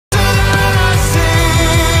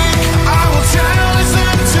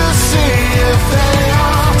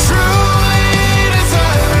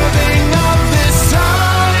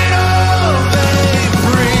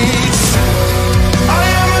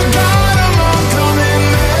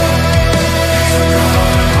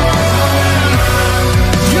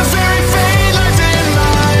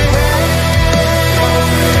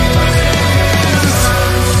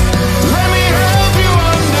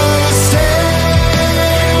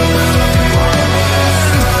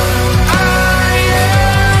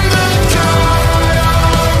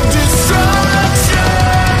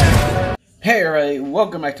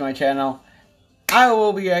welcome back to my channel. I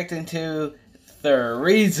will be reacting to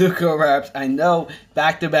 3 Zuko raps. I know,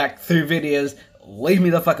 back-to-back 3 videos. Leave me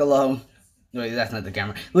the fuck alone. Wait, that's not the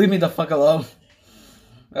camera. Leave me the fuck alone.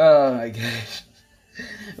 Oh my gosh.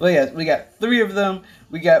 Well, yes, we got 3 of them.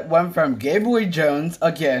 We got one from GBJ Jones,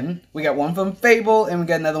 again. We got one from Favbl, and we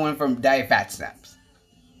got another one from Daddy Fat Snaps.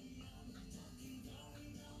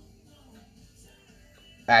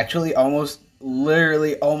 Actually,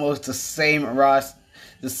 literally almost the same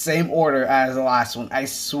the same order as the last one. I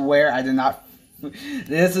swear I did not.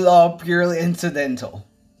 This is all purely incidental.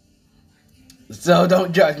 So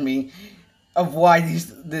don't judge me of why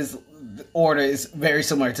this order is very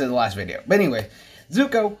similar to the last video. But anyway,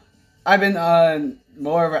 Zuko, I've been on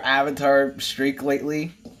more of an Avatar streak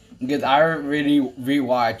lately because I really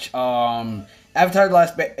rewatch Avatar: The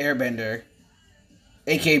Last Airbender,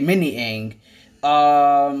 aka Mini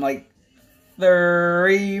Aang, like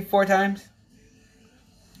 3-4 times.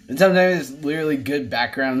 And sometimes it's literally good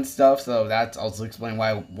background stuff, so that's also explain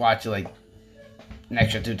why I watch it like an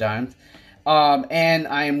extra 2 times. And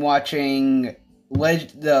I'm watching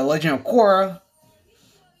The Legend of Korra,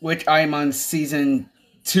 which I'm on season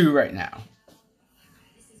 2 right now.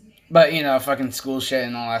 But, you know, fucking school shit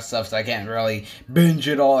and all that stuff, so I can't really binge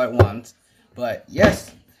it all at once. But,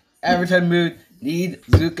 yes, Avatar mood, need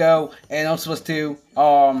Zuko, and I'm supposed to,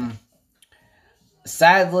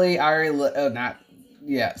 sadly,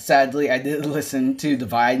 sadly, I did listen to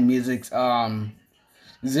Divide Music's, Zuko,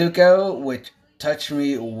 which touched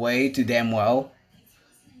me way too damn well.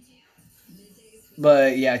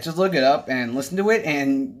 But, yeah, just look it up and listen to it,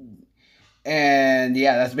 and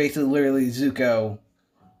yeah, that's basically literally Zuko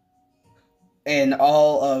in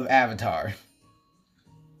all of Avatar.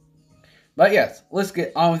 But, yes, let's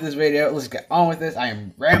get on with this video. Let's get on with this. I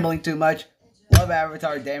am rambling too much. Love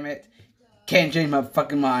Avatar, damn it. Can't change my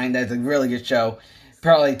fucking mind. That's a really good show.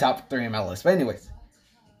 Probably top 3 on my list. But anyways,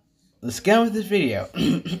 let's get on with this video.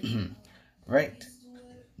 Right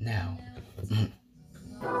now.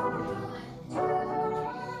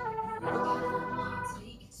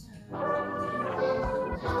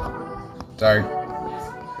 Sorry.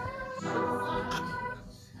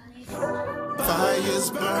 Fire's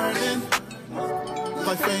burning.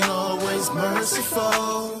 Life ain't always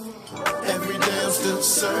merciful. Every day I'm still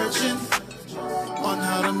searching on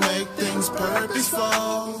how to make things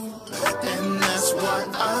purposeful. And that's why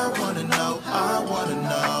I wanna know, I wanna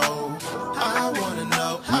know, I wanna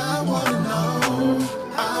know, I wanna know,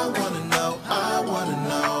 I wanna know, I wanna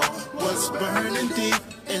know what's burning deep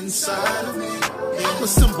inside of me. I'm a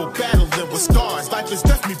symbol battling with scars. Life has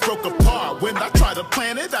left me broke apart. When I try to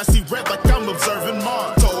plan it, I see red like I'm observing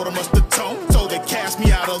Mars. Told I must atone, so they cast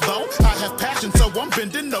me out alone. I have passion, so I'm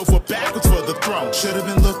bending over backwards for the throne. Should have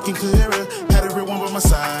been looking clearer, had everyone by my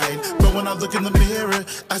side. But when I look in the mirror,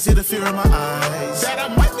 I see the fear in my eyes. That I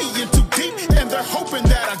might be in too deep, and they're hoping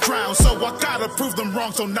that I drown. So I gotta prove them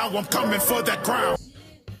wrong, so now I'm coming for that ground.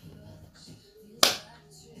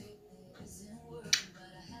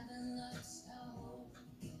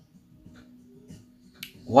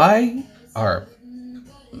 Why are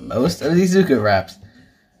most of these Zuko raps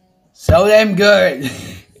so damn good?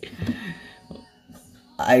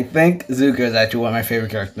 I think Zuko is actually one of my favorite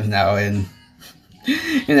characters now in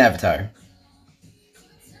Avatar.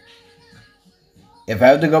 If I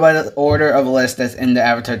have to go by the order of a list that's in the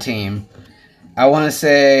Avatar team, I want to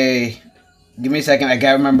say, give me a second, I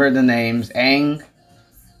gotta remember the names: Aang,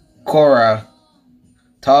 Korra,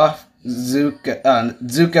 Toph,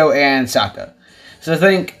 Zuko, and Sokka. So I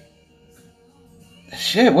think,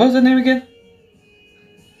 shit, what was the name again?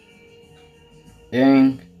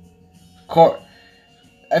 Aang, Korra.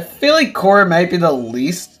 I feel like Korra might be the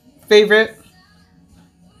least favorite,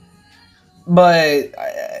 but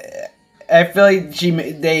I feel like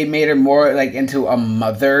they made her more like into a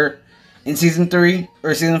mother in season 3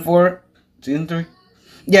 or season 4, season 3.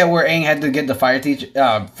 Yeah, where Aang had to get the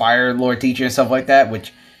Fire Lord teacher and stuff like that,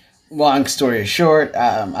 which, long story short,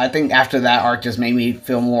 I think after that arc just made me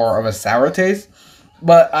feel more of a sour taste.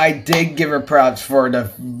 But I did give her props for the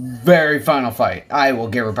very final fight. I will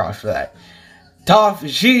give her props for that. Toph,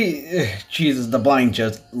 Jesus, the blind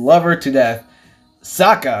just love her to death.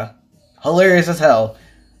 Sokka, hilarious as hell.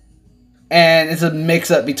 And it's a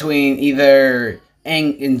mix-up between either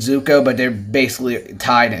Aang and Zuko, but they're basically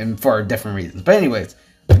tied in for different reasons. But anyways,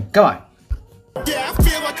 come on. Yeah, I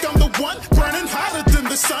feel like I'm the one burning hotter than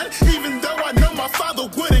the sun, even though I know my father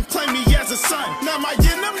wouldn't claim me as a son. Now my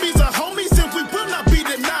enemies are homies and we will not be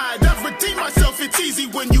denied. I've redeemed myself, it's easy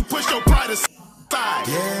when you push your pride aside.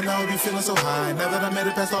 Yeah, now I be feeling so high. Now that I made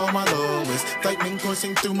it past all my lowest, lightning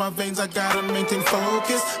coursing through my veins, I gotta maintain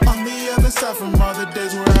focus. On the other side from all the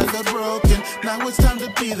days where I got broken, now it's time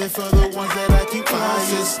to be there for the ones that I keep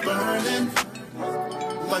flying. It's burning.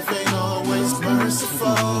 Life ain't always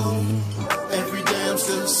merciful. Every day I'm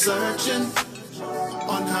still searching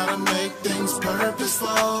on how to make things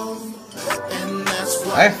purposeful. And that's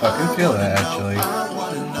what I fucking feel that actually.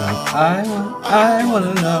 I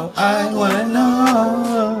wanna know, I wanna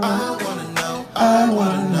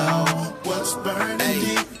know what's burning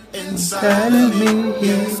deep inside of me.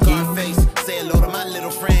 Scarface, say hello to my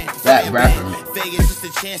little friend. That rapper. Vegas, just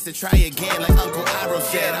a chance to try again. Like Uncle Iro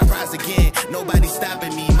said, I rise again. Nobody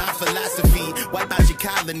stopping me. My philosophy, wipe out your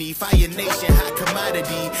colony. Fire nation, hot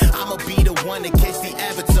commodity. I'ma be the one to catch the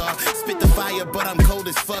avatar. Spit the fire, but I'm cold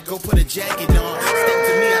as fuck. Go put a jacket on. Step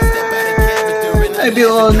to me, I step out of character. I'd be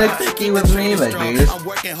a little nitpicky with me, but dude. I'm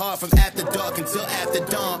working hard from after dark until after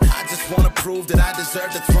dawn. I just wanna prove that I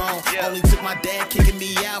deserve the throne. Only took my dad kicking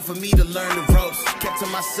me out for me to learn the ropes. Kept to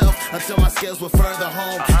myself until my skills were further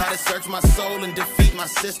home. Had to search my soul and defeat my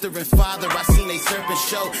sister and father. I seen a serpent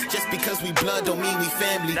show. Just because we blood don't mean we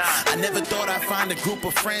family. I never thought I'd find a group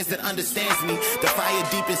of friends that understands me. The fire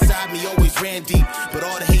deep inside me always ran deep, but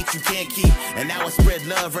all the hate you can't keep. And now I spread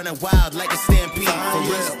love, running wild like a stampede. For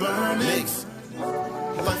real, mix.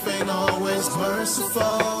 Life ain't always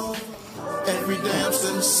merciful. Every day I'm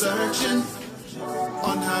still searching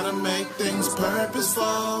on how to make things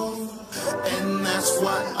purposeful. And that's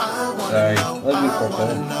what I wanna know. I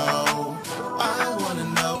wanna know. I wanna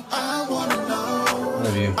know. I wanna know.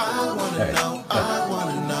 Love you. I wanna know. I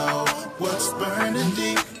wanna know what's burning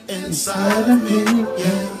deep inside of me.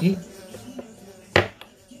 Yeah.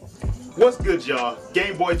 What's good, y'all?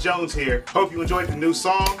 Game Boy Jones here. Hope you enjoyed the new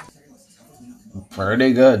song.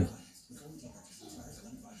 Pretty good.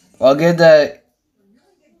 I'll give that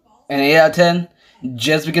an 8 out of 10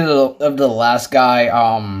 just because of the last guy.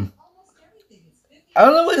 I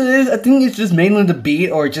don't know what it is. I think it's just mainly the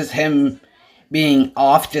beat or just him being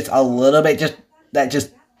off just a little bit. That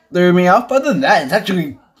just threw me off. But other than that, it's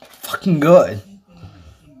actually fucking good.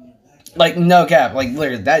 Like, no cap. Like,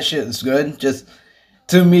 literally, that shit is good. Just,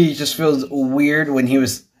 to me, it just feels weird when he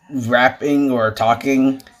was rapping or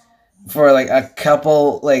talking for like a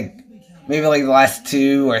couple, like maybe like the last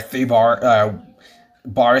 2 or 3 bars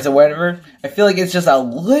or whatever. I feel like it's just a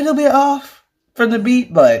little bit off from the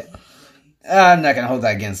beat, but I'm not gonna hold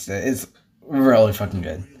that against it. It's really fucking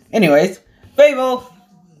good. Anyways, Favbl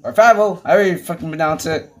or Favbl, however you fucking pronounce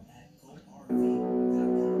it.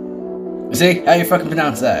 See how you fucking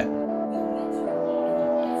pronounce that?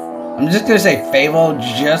 I'm just gonna say Favbl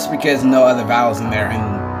just because no other vowels in there,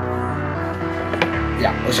 and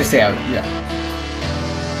yeah, let's just say yeah.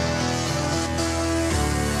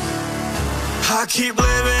 I keep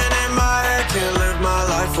living in my head, can't live my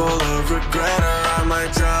life full of regret, or I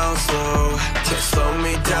might drown slow. Can't slow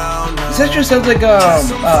me down. No. This actually sounds like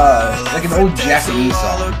an old Japanese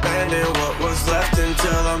song. What was left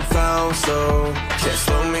until I'm found, so can't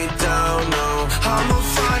slow me down. No, I'ma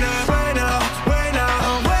find a way now, way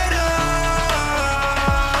now, way now.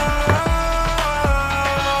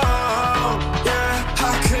 Yeah,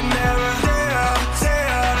 I could never stay out.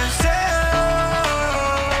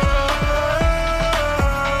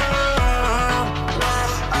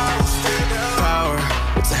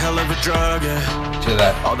 Of a drug, yeah. To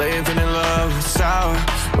that. All the infinite love is sour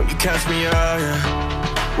when you catch me out, yeah.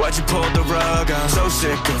 Why'd you pull the rug? I'm so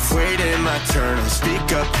sick of waiting my turn. I'll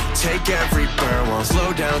speak up, take every burn. Won't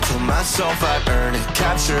slow down till myself I earn it.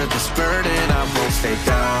 Capture this burden, I won't stay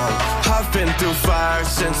down. I've been through fire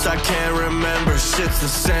since I can't remember. Shit's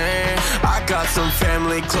the same. I got some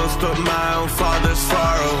family close, but my own father's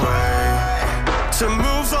far away. To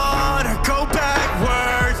move on or go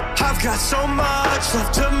backwards, I've got so much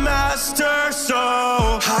left to master, so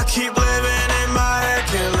I keep living in my head,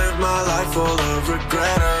 can't live my life full of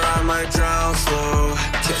regret, or I might drown slow.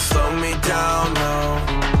 Can't slow me down, no.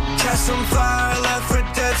 Catch some fire, left for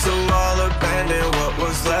dead, so I'll abandon what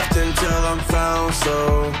was left until I'm found,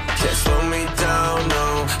 so can't slow me down,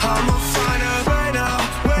 no. I'ma find a way now,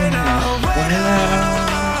 way now, way now.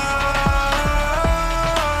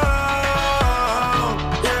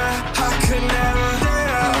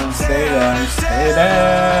 Stay down.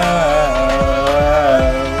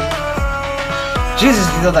 Jesus,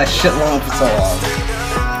 you know that shit long for so long.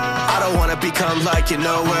 I don't wanna become like you,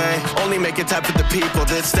 no way. Only making time for the people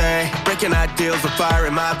that stay. Breaking ideals with fire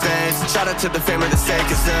in my veins. Shout out to the family that stay,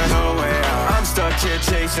 cause there's no way out. I'm stuck here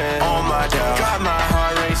chasing all my doubts. Got my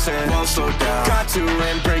heart racing, won't slow down. Got to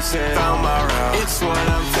embrace it, found my route. It's what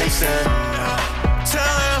I'm facing.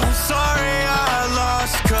 Tell him I'm sorry I lost.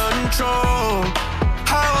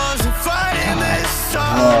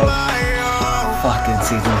 fucking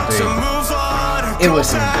season 3. It was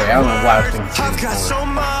season 3. I don't know why I was thinking season 4. I've got so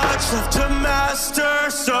much left to master,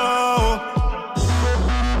 so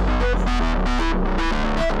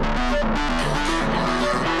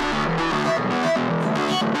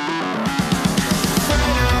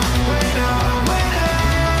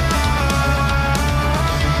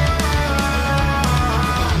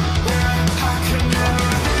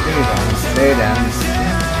stay down.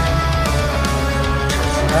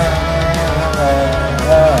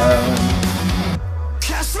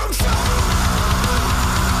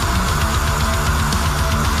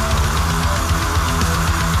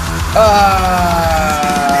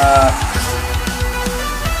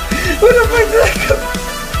 Where the fuck did that come?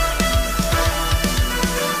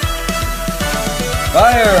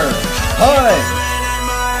 Fire! Hi!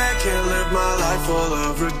 Can't live my life full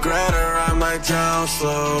of regret or I might drown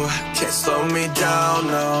slow. Can't slow me down,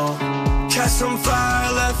 no. Catch some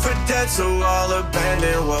fire, left for dead, so I'll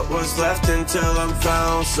abandon what was left until I'm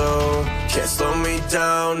found. So can't slow me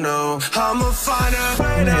down, no. I'ma find a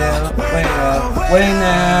way now, way now, way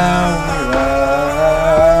now.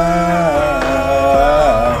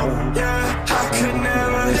 Yeah, I could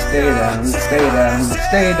never stay down, stay down,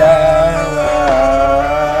 stay down.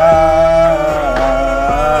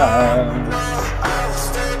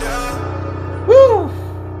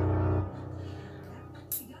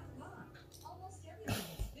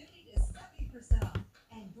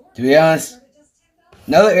 To be honest,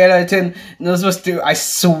 another 8 out of 10. No supposed to. I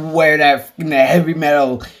swear that the heavy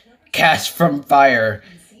metal cast from fire.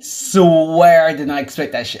 Swear I did not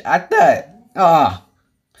expect that shit. I thought,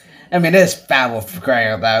 I mean, it's Favbl for crying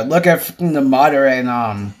out loud. Look at the moderate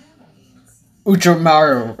and Ultra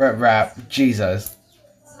Mario rap. Jesus.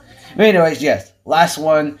 But anyways, yes, last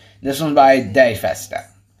one. This one's by Day Festa.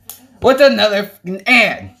 What's another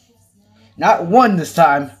ad? Not one this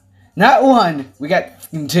time. Not one. We got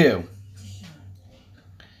 2.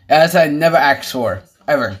 As I never asked for.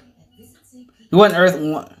 Ever. You want Earth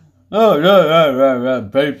 1. Oh, no,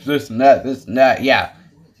 this and that, this and that. Yeah.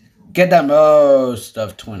 Get the most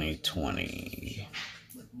of 2020.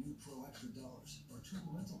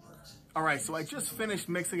 Alright, so I just finished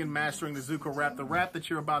mixing and mastering the Zuko rap, the rap that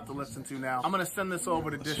you're about to listen to now. I'm going to send this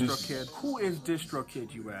over to DistroKid. Who is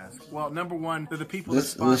DistroKid, you ask? Well, number one, they're the people that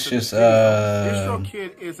sponsor this video.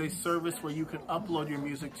 DistroKid is a service where you can upload your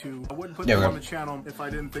music to. I wouldn't put this on the channel if I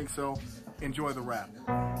didn't think so. Enjoy the rap.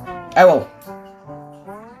 I will.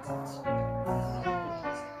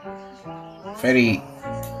 Freddy.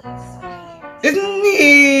 Isn't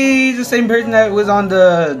he the same person that was on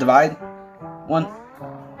the Divide one?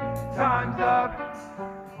 Time's up.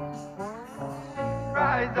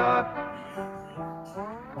 Rise up.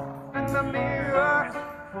 In the mirror.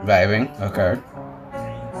 Vibing, okay.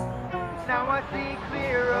 Now I see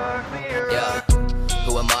clearer, clearer. Yeah.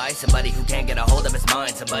 Who am I? Somebody who can't get a hold of his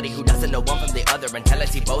mind. Somebody who doesn't know one from the other until I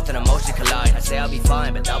see both in emotion collide. I say I'll be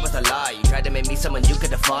fine, but that was a lie. You tried to make me someone you could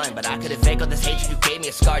define, but I couldn't fake all this hatred. You gave me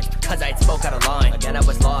a scar just because I had spoke out of line. Again, I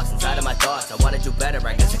was lost inside of my thoughts. I want to do better,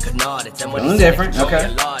 I guess I could not. It's someone different, okay. A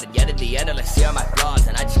lot, and yet at the end I like see all my flaws,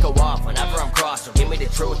 and I just go off whenever I'm crossed. So give me the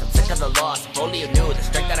truth, I'm sick of the loss. If only you knew the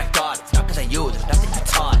strength that I got. It's not because I used, there's nothing you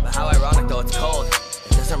taught. But how ironic though it's cold, it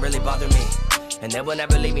doesn't really bother me, and they will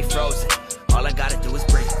never leave me frozen. All I gotta do is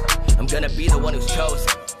breathe. I'm gonna be the one who's chosen,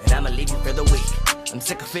 and I'ma leave you for the weak. I'm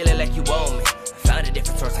sick of feeling like you own me. I found a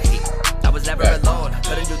different source of heat. I was never alone, I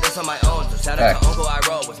couldn't do this on my own. So shout out to Uncle I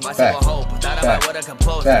wrote, was my single hope. Without him I would've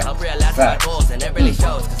composed to help realize my goals, and it really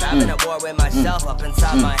shows. Cause I've been at war with myself up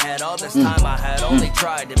inside my head. All this time I had only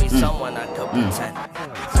tried to be someone I could pretend.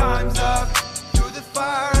 Time's up. Through the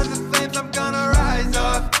fire and the flames I'm gonna rise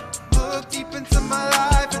up. Look deep into my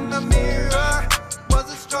life in the mirror.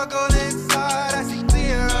 Was a struggle inside, I see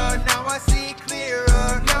clearer. Now I see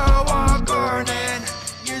clearer. Now I'm burning.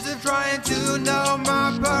 Years of trying to know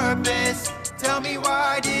my purpose. Tell me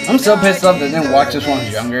why did I'm so pissed off that I didn't watch this when I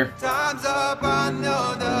was younger. Time's up, I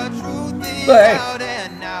know the truth is But, out,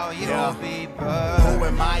 and now you'll be Who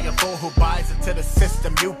am I, a fool who buys into the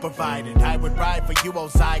system you provided? I would ride for you,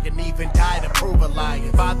 Ozai, and even die to prove a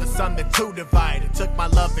liar. Father, son, the two divided. Took my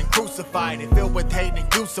love and crucified it. Filled with hate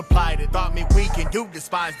and you supplied it. Thought me weak and you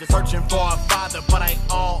despised it. Searching for a father, but I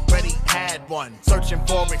already had one. Searching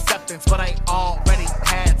for acceptance, but I already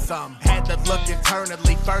had some. Had to look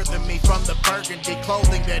internally, further me from the burgundy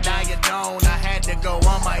clothing that I had known. I had to go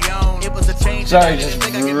on my own. It was a change. Sorry, just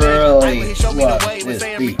really he showed me the way. this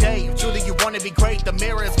Say every beat. day, truly you want to be great. The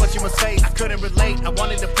mirror is what you must face. I could couldn't relate. I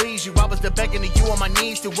wanted to please you, I was the begging to you on my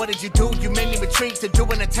knees. To what did you do? You made me retreat to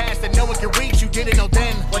doing a task that no one could reach. You didn't know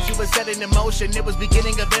then what you was setting in motion. It was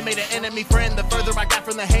beginning of it, made an enemy friend. The further I got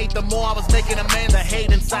from the hate, the more I was making amends. The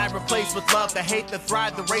hate inside replaced with love, the hate that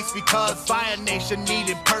thrived, the race because the Fire Nation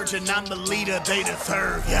needed purging. I'm the leader they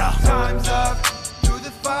deserve, yeah. Time's up, through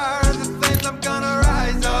the fire and the flames I'm gonna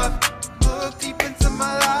rise up. Look deep into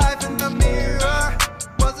my life in the mirror.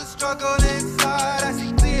 Was a struggle inside, I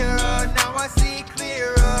see clearer. Now I see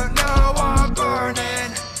clearer, now I'm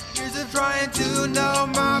burning. Years of trying to know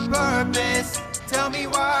my purpose. Tell me,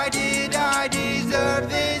 why did I deserve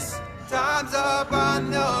this? Time's up, I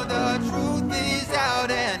know the truth is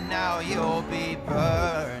out, and now you'll be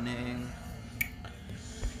burning.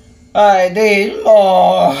 I need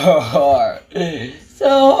more.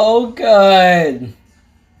 So good.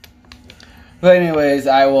 But anyways,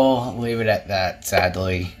 I will leave it at that,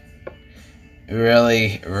 sadly.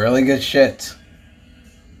 Really, really good shit.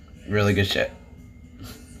 Really good shit.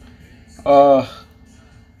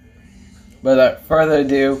 Without further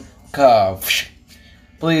ado,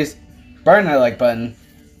 please burn that like button.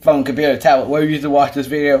 Phone, computer, tablet, whatever you use to watch this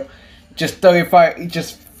video. Just throw your fire.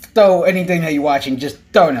 Just throw anything that you're watching. Just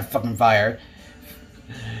throw in a fucking fire.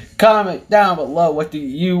 Comment down below. What do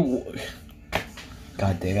you?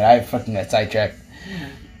 God damn it! I fucking got sidetracked.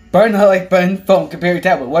 Burn the like button. Phone, computer,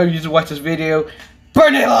 tablet, whatever you use to watch this video.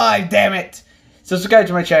 Burn it live. Damn it! Subscribe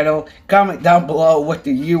to my channel. Comment down below. What do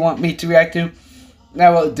you want me to react to? I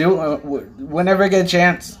will do whenever I get a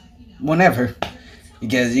chance. Whenever.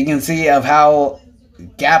 Because you can see of how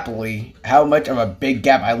much of a big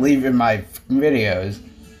gap I leave in my videos.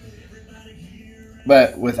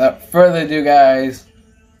 But without further ado, guys,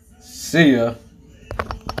 see ya.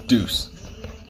 Deuce.